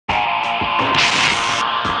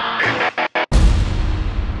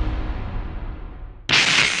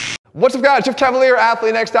What's up guys, Jeff Cavaliere,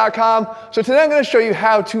 AthleanX.com. So today I'm going to show you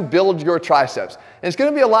how to build your triceps. And it's going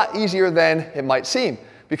to be a lot easier than it might seem,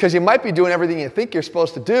 because you might be doing everything you think you're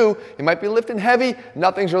supposed to do. You might be lifting heavy,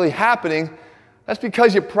 nothing's really happening. That's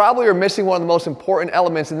because you probably are missing one of the most important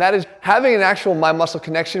elements, and that is having an actual mind-muscle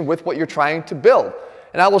connection with what you're trying to build.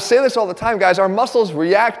 And I will say this all the time, guys, our muscles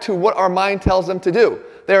react to what our mind tells them to do.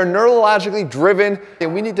 They are neurologically driven,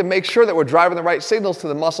 and we need to make sure that we're driving the right signals to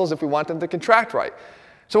the muscles if we want them to contract right.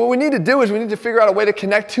 So what we need to do is we need to figure out a way to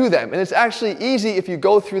connect to them. And it's actually easy if you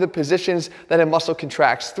go through the positions that a muscle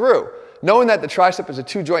contracts through. Knowing that the tricep is a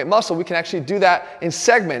two-joint muscle, we can actually do that in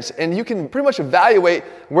segments. And you can pretty much evaluate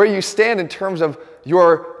where you stand in terms of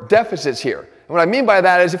your deficits here. And what I mean by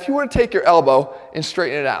that is if you were to take your elbow and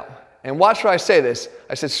straighten it out. And watch what I say this.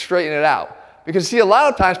 I said straighten it out. Because see, a lot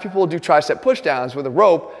of times people will do tricep pushdowns with a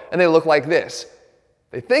rope and they look like this.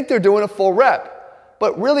 They think they're doing a full rep.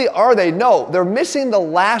 But really are they? No, they're missing the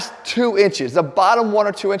last 2 inches, the bottom 1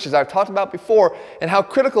 or 2 inches I've talked about before, and how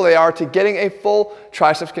critical they are to getting a full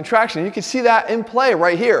triceps contraction. You can see that in play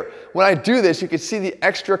right here. When I do this, you can see the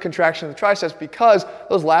extra contraction of the triceps because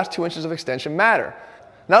those last 2 inches of extension matter.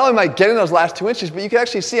 Not only am I getting those last 2 inches, but you can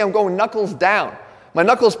actually see I'm going knuckles down. My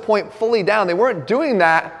knuckles point fully down. They weren't doing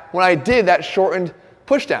that when I did that shortened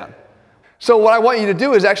pushdown. So what I want you to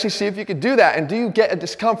do is actually see if you can do that, and do you get a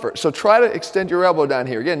discomfort? So try to extend your elbow down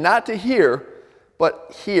here. Again, not to here,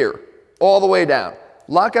 but here, all the way down.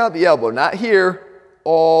 Lock out the elbow, not here,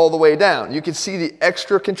 all the way down. You can see the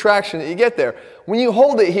extra contraction that you get there. When you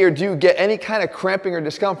hold it here, do you get any kind of cramping or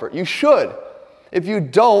discomfort? You should. If you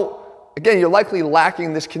don't, again, you're likely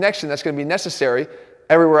lacking this connection that's going to be necessary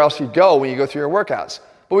everywhere else you go when you go through your workouts.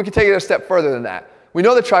 But we can take it a step further than that. We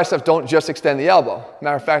know the triceps don't just extend the elbow.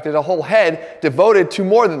 Matter of fact, there's a whole head devoted to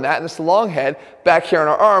more than that, and it's the long head back here on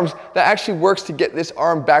our arms that actually works to get this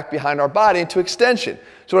arm back behind our body into extension.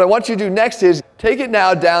 So what I want you to do next is take it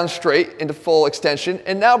now down straight into full extension,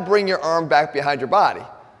 and now bring your arm back behind your body.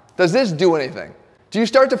 Does this do anything? Do you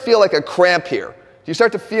start to feel like a cramp here? Do you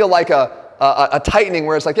start to feel like a tightening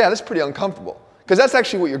where it's like, yeah, this is pretty uncomfortable? Because that's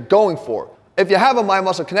actually what you're going for. If you have a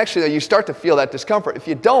mind-muscle connection there, you start to feel that discomfort. If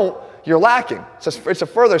you don't, you're lacking. So it's a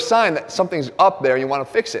further sign that something's up there and you want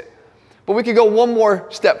to fix it. But we could go one more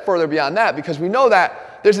step further beyond that, because we know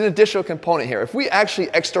that there's an additional component here. If we actually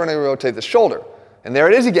externally rotate the shoulder, and there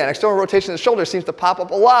it is again, external rotation of the shoulder seems to pop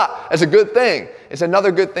up a lot as a good thing. It's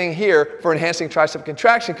another good thing here for enhancing tricep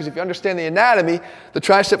contraction, because if you understand the anatomy, the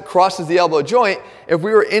tricep crosses the elbow joint. If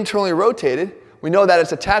we were internally rotated, we know that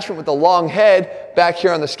its attachment with the long head back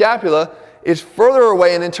here on the scapula is further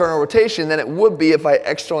away in internal rotation than it would be if I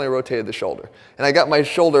externally rotated the shoulder. And I got my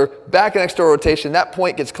shoulder back in external rotation. That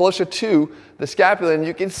point gets closer to the scapula, and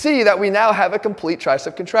you can see that we now have a complete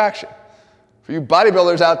tricep contraction. For you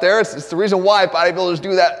bodybuilders out there, it's the reason why bodybuilders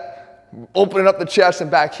do that, opening up the chest and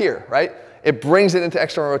back here, right? It brings it into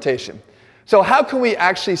external rotation. So how can we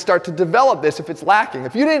actually start to develop this if it's lacking?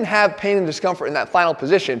 If you didn't have pain and discomfort in that final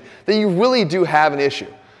position, then you really do have an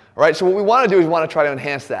issue. All right, so what we want to do is we want to try to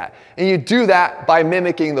enhance that. And you do that by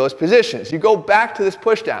mimicking those positions. You go back to this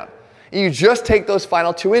push down, and you just take those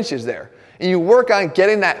final 2 inches there, and you work on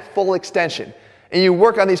getting that full extension. And you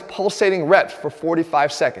work on these pulsating reps for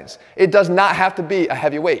 45 seconds. It does not have to be a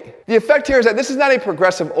heavy weight. The effect here is that this is not a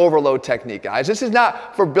progressive overload technique, guys. This is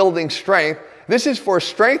not for building strength. This is for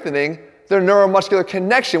strengthening the neuromuscular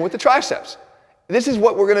connection with the triceps. This is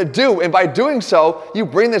what we're going to do, and by doing so, you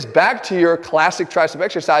bring this back to your classic tricep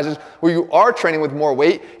exercises where you are training with more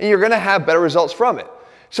weight, and you're going to have better results from it.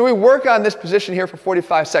 So we work on this position here for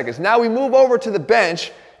 45 seconds. Now we move over to the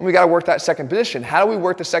bench, and we got to work that second position. How do we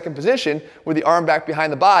work the second position with the arm back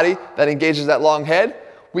behind the body that engages that long head?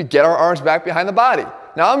 We get our arms back behind the body.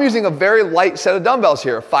 Now I'm using a very light set of dumbbells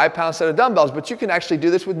here, a 5-pound set of dumbbells, but you can actually do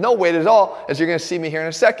this with no weight at all, as you're going to see me here in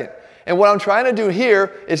a second. And what I'm trying to do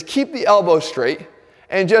here is keep the elbow straight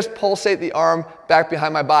and just pulsate the arm back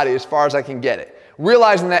behind my body as far as I can get it.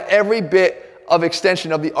 Realizing that every bit of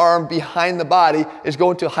extension of the arm behind the body is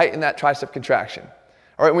going to heighten that tricep contraction.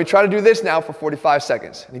 All right, and we try to do this now for 45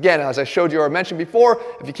 seconds. And again, as I showed you or mentioned before,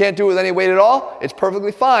 if you can't do it with any weight at all, it's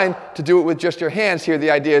perfectly fine to do it with just your hands. Here, the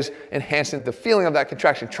idea is enhancing the feeling of that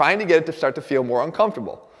contraction, trying to get it to start to feel more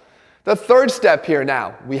uncomfortable. The third step here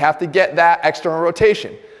now, we have to get that external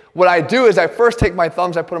rotation. What I do is I first take my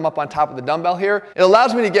thumbs, I put them up on top of the dumbbell here. It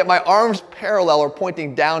allows me to get my arms parallel or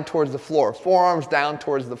pointing down towards the floor, forearms down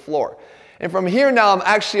towards the floor. And from here now, I'm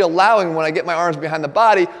actually allowing, when I get my arms behind the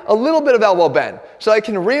body, a little bit of elbow bend. So I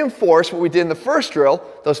can reinforce what we did in the first drill,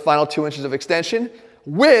 those final 2 inches of extension,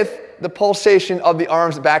 with the pulsation of the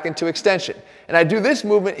arms back into extension. And I do this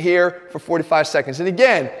movement here for 45 seconds. And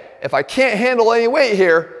again, If I can't handle any weight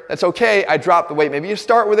here, that's okay, I drop the weight. Maybe you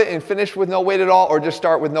start with it and finish with no weight at all, or just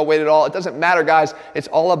start with no weight at all. It doesn't matter, guys. It's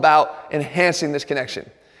all about enhancing this connection.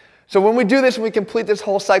 So when we do this and we complete this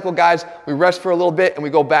whole cycle, guys, we rest for a little bit and we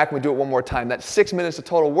go back and we do it one more time. That's 6 minutes of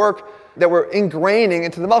total work that we're ingraining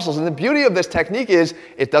into the muscles. And the beauty of this technique is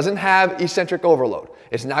it doesn't have eccentric overload.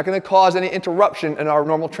 It's not going to cause any interruption in our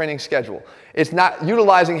normal training schedule. It's not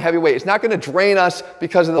utilizing heavy weight. It's not going to drain us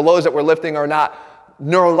because of the loads that we're lifting are not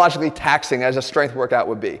neurologically taxing as a strength workout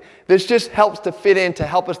would be. This just helps to fit in to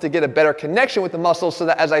help us to get a better connection with the muscles so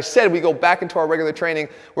that, as I said, we go back into our regular training,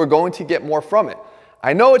 we're going to get more from it.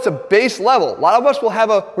 I know it's a base level. A lot of us will have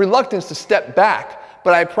a reluctance to step back,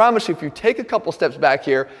 but I promise you, if you take a couple steps back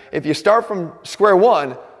here, if you start from square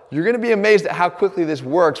one, you're going to be amazed at how quickly this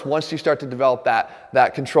works once you start to develop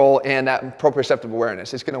that control and that proprioceptive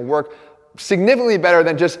awareness. It's going to work significantly better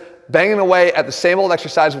than just banging away at the same old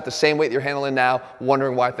exercise with the same weight you're handling now,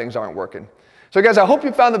 wondering why things aren't working. So guys, I hope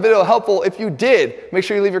you found the video helpful. If you did, make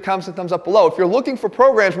sure you leave your comments and thumbs up below. If you're looking for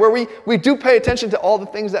programs where we do pay attention to all the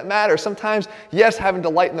things that matter, sometimes, yes, having to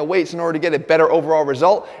lighten the weights in order to get a better overall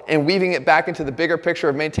result and weaving it back into the bigger picture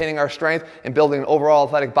of maintaining our strength and building an overall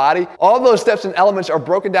athletic body. All those steps and elements are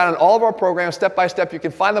broken down in all of our programs step by step. You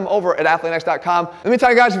can find them over at athletenext.com. Let me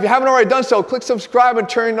tell you guys, if you haven't already done so, click subscribe and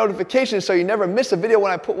turn notifications so you never miss a video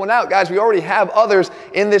when I put one out. Guys, we already have others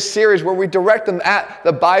in this series where we direct them at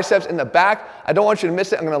the biceps in the back. I don't want you to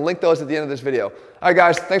miss it. I'm going to link those at the end of this video. All right,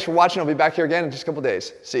 guys, thanks for watching. I'll be back here again in just a couple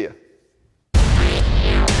days. See ya.